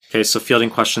Okay, so fielding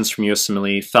questions from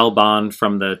USMLE. Felbon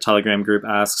from the Telegram group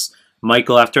asks,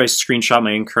 Michael, after I screenshot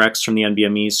my incorrects from the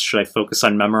NBMEs, should I focus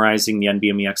on memorizing the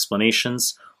NBME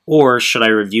explanations, or should I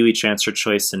review each answer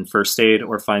choice in first aid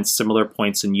or find similar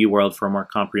points in UWorld for a more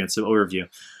comprehensive overview?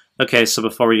 Okay, so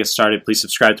before we get started, please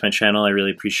subscribe to my channel. I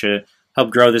really appreciate it.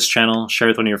 Help grow this channel. Share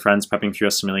with one of your friends prepping for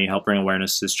USMLE. Help bring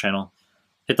awareness to this channel.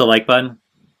 Hit the like button.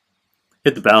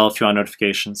 Hit the bell if you want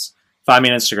notifications. Find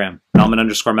me on Instagram,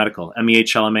 Mehlman_medical,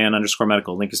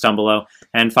 MEHLMAN_medical. Link is down below.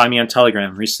 And find me on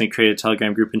Telegram. Recently created a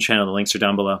Telegram group and channel. The links are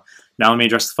down below. Now let me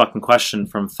address the fucking question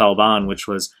from Felbon, which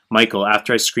was, Michael,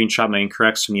 after I screenshot my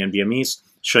incorrects from the NBMEs,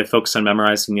 should I focus on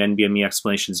memorizing the NBME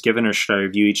explanations given, or should I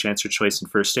review each answer choice in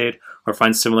first aid, or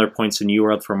find similar points in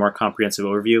UWorld for a more comprehensive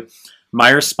overview? My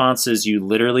response is you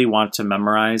literally want to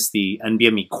memorize the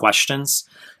NBME questions,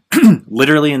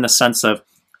 literally in the sense of,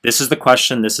 this is the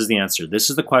question, this is the answer. This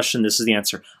is the question, this is the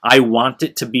answer. I want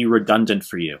it to be redundant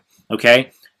for you,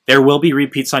 okay? There will be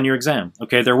repeats on your exam,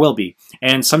 okay? There will be.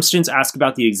 And some students ask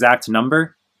about the exact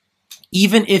number.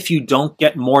 Even if you don't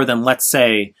get more than, let's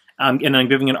say, and I'm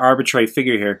giving an arbitrary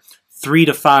figure here, 3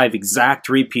 to 5 exact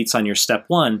repeats on your step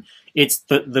 1, it's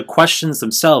the questions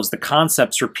themselves, the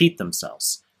concepts repeat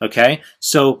themselves, okay?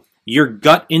 So your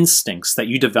gut instincts that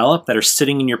you develop that are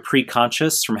sitting in your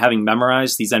pre-conscious from having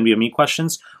memorized these NBME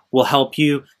questions will help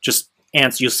you just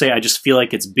answer. You'll say, I just feel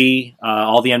like it's B.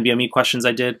 All the NBME questions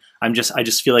I did, I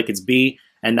just feel like it's B,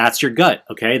 and that's your gut,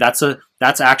 okay? That's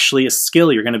actually a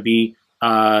skill you're going to be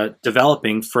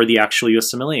developing for the actual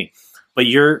USMLE. But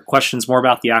your question's more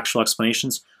about the actual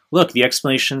explanations. Look, the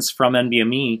explanations from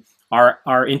NBME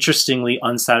are interestingly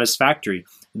unsatisfactory.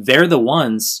 They're the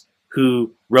ones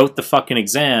who wrote the fucking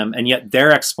exam, and yet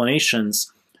their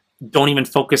explanations don't even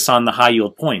focus on the high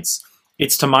yield points.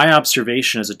 It's to my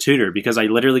observation as a tutor, because I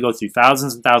literally go through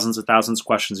thousands and thousands and thousands of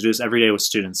questions, I do this every day with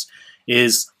students,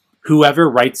 is whoever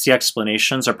writes the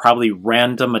explanations are probably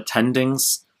random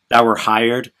attendings that were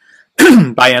hired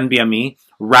by NBME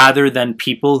rather than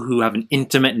people who have an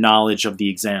intimate knowledge of the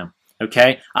exam,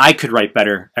 okay? I could write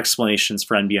better explanations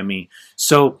for NBME.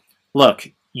 So look,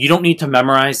 you don't need to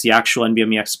memorize the actual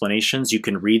NBME explanations. You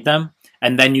can read them,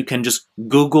 and then you can just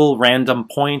Google random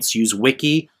points, use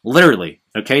Wiki, literally,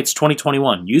 okay? It's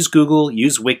 2021. Use Google,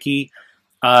 use Wiki.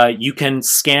 You can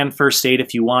scan first aid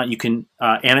if you want. You can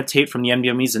annotate from the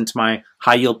NBMEs into my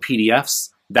high-yield PDFs.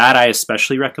 That I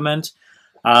especially recommend.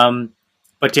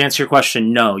 But to answer your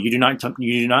question, no, you do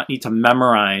not need to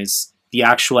memorize the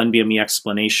actual NBME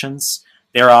explanations.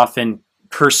 They're often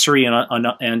cursory and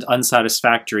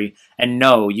unsatisfactory, and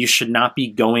no, you should not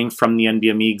be going from the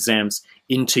NBME exams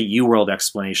into UWorld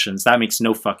explanations. That makes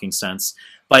no fucking sense.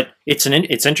 But it's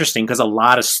interesting because a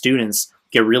lot of students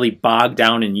get really bogged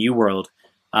down in UWorld,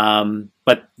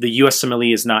 but the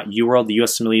USMLE is not UWorld. The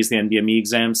USMLE is the NBME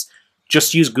exams.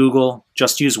 Just use Google,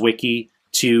 just use Wiki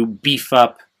to beef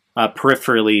up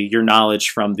peripherally your knowledge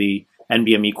from the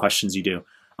NBME questions you do.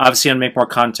 Obviously, I'm going to make more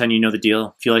content. You know the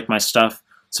deal. If you like my stuff,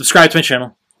 subscribe to my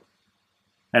channel,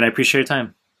 and I appreciate your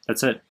time. That's it.